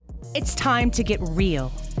It's time to get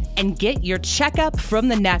real and get your checkup from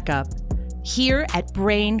the neck up here at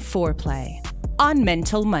Brain Foreplay on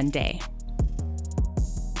Mental Monday.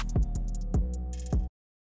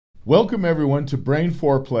 Welcome everyone to Brain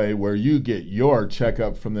Foreplay, where you get your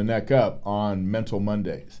checkup from the neck up on Mental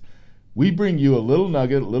Mondays. We bring you a little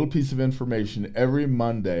nugget, a little piece of information every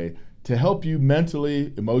Monday to help you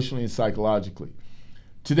mentally, emotionally, and psychologically.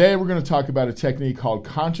 Today we're going to talk about a technique called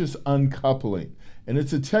conscious uncoupling. And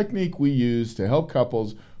it's a technique we use to help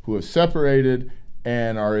couples who have separated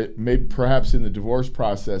and are maybe perhaps in the divorce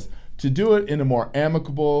process to do it in a more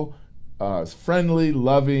amicable, friendly,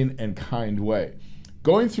 loving, and kind way.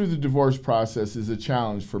 Going through the divorce process is a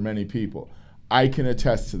challenge for many people. I can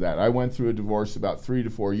attest to that. I went through a divorce about 3 to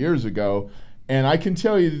 4 years ago, and I can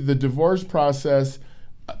tell you the divorce process,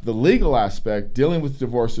 the legal aspect, dealing with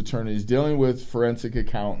divorce attorneys, dealing with forensic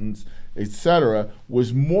accountants, etc.,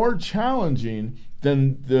 was more challenging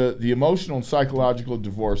than the emotional and psychological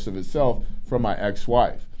divorce of itself from my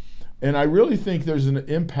ex-wife. And I really think there's an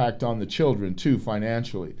impact on the children too,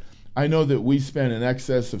 financially. I know that we spent in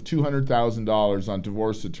excess of $200,000 on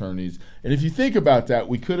divorce attorneys, and if you think about that,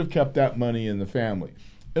 we could have kept that money in the family.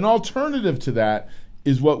 An alternative to that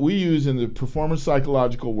is what we use in the performance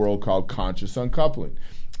psychological world called conscious uncoupling.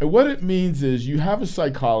 And what it means is you have a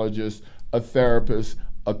psychologist, a therapist,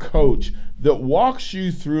 a coach that walks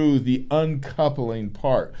you through the uncoupling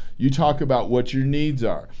part. You talk about what your needs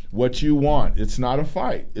are, what you want. It's not a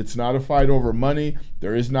fight. It's not a fight over money.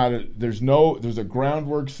 There's a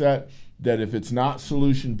groundwork set that if it's not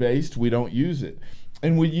solution based, we don't use it.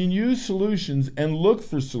 And when you use solutions and look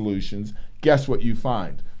for solutions, guess what you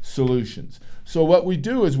find? Solutions. So what we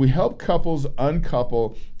do is we help couples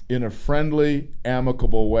uncouple in a friendly,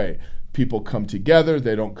 amicable way. People come together,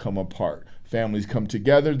 they don't come apart. Families come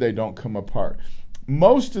together, they don't come apart.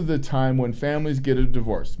 Most of the time when families get a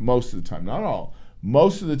divorce, most of the time, not all,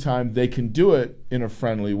 most of the time they can do it in a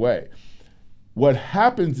friendly way. What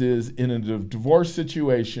happens is in a divorce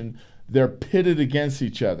situation, they're pitted against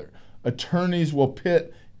each other. Attorneys will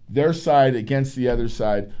pit their side against the other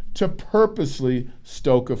side to purposely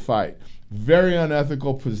stoke a fight. Very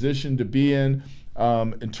unethical position to be in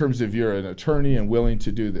terms of you're an attorney and willing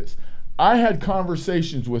to do this. I had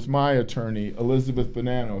conversations with my attorney, Elizabeth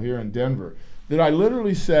Bonanno, here in Denver, that I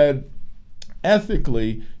literally said,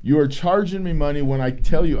 ethically, you are charging me money when I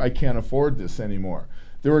tell you I can't afford this anymore.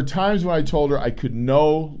 There were times when I told her I could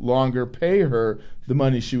no longer pay her the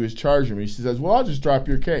money she was charging me. She says, well, I'll just drop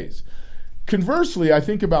your case. Conversely, I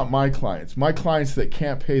think about my clients that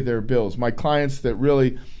can't pay their bills, my clients that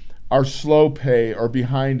really are slow pay or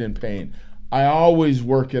behind in paying. I always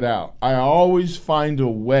work it out. I always find a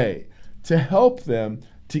way to help them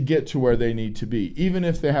to get to where they need to be, even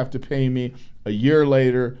if they have to pay me a year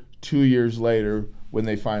later, 2 years later, when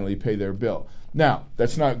they finally pay their bill. Now,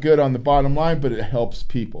 that's not good on the bottom line, but it helps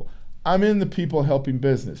people. I'm in the people helping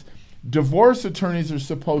business. Divorce attorneys are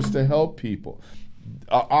supposed to help people.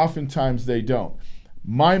 Oftentimes they don't.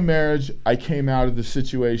 My marriage, I came out of the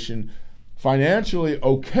situation financially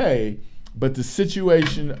okay, but the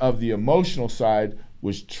situation of the emotional side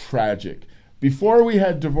was tragic. Before we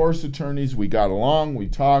had divorce attorneys, we got along, we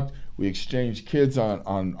talked, we exchanged kids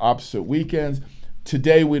on opposite weekends.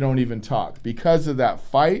 Today, we don't even talk because of that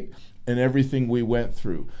fight and everything we went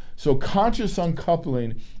through. So conscious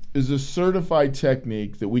uncoupling is a certified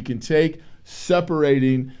technique that we can take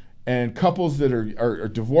separating and couples that are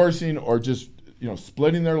divorcing or just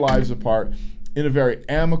splitting their lives apart in a very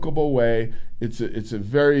amicable way. It's a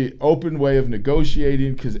very open way of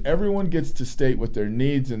negotiating because everyone gets to state what their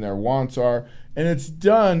needs and their wants are, and it's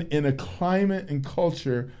done in a climate and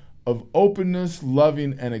culture of openness,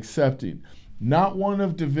 loving, and accepting. Not one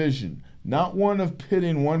of division, not one of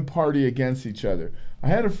pitting one party against each other. I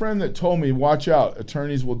had a friend that told me, watch out,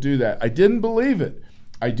 attorneys will do that. I didn't believe it.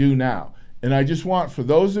 I do now. And I just want for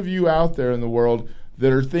those of you out there in the world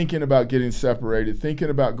that are thinking about getting separated, thinking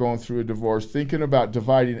about going through a divorce, thinking about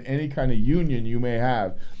dividing any kind of union you may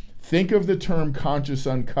have, think of the term conscious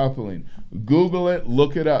uncoupling. Google it,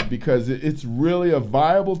 look it up, because it's really a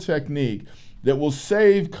viable technique that will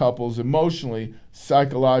save couples emotionally,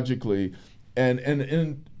 psychologically,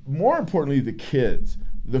 and more importantly, the kids,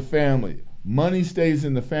 the family. Money stays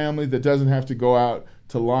in the family that doesn't have to go out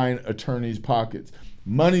to line attorneys' pockets.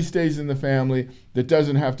 Money stays in the family that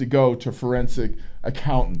doesn't have to go to forensic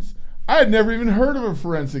accountants. I had never even heard of a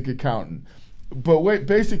forensic accountant. But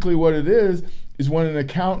basically what it is when an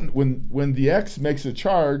accountant, when the ex makes a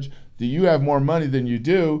charge that you have more money than you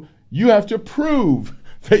do, you have to prove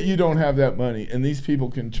that you don't have that money. And these people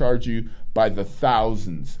can charge you by the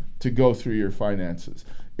thousands to go through your finances.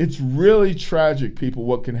 It's really tragic, people,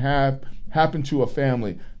 what can happen to a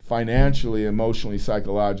family financially, emotionally,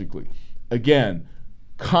 psychologically. Again,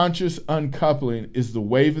 conscious uncoupling is the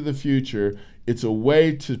wave of the future. It's a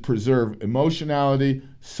way to preserve emotionality,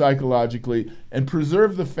 psychologically, and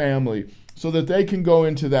preserve the family so that they can go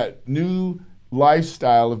into that new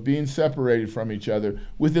lifestyle of being separated from each other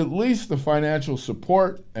with at least the financial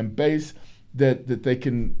support and base that they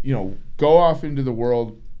can, go off into the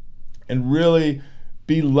world and really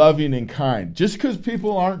be loving and kind. Just because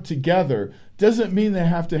people aren't together doesn't mean they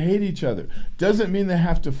have to hate each other, doesn't mean they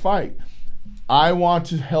have to fight. I want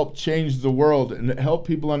to help change the world and help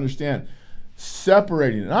people understand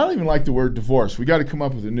separating. And I don't even like the word divorce. We got to come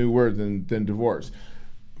up with a new word than divorce.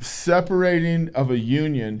 Separating of a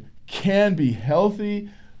union can be healthy,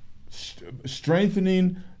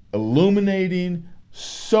 strengthening, illuminating,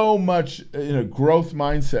 so much in a growth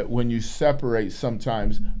mindset when you separate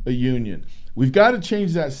sometimes a union. We've got to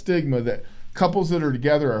change that stigma that couples that are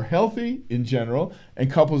together are healthy in general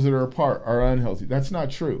and couples that are apart are unhealthy. That's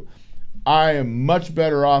not true. I am much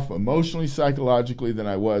better off emotionally, psychologically than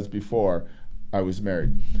I was before I was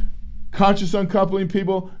married. Conscious uncoupling,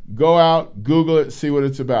 people, go out, Google it, see what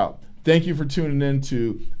it's about. Thank you for tuning in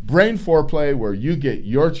to Brain Foreplay, where you get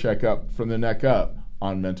your checkup from the neck up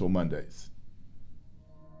on Mental Mondays.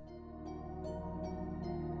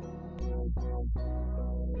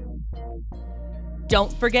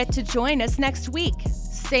 Don't forget to join us next week.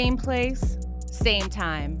 Same place, same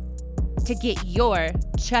time. To get your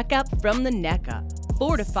checkup from the neck up,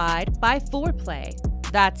 fortified by Foreplay.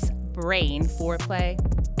 That's Brain Foreplay.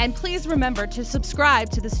 And please remember to subscribe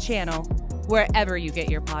to this channel wherever you get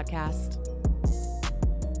your podcast.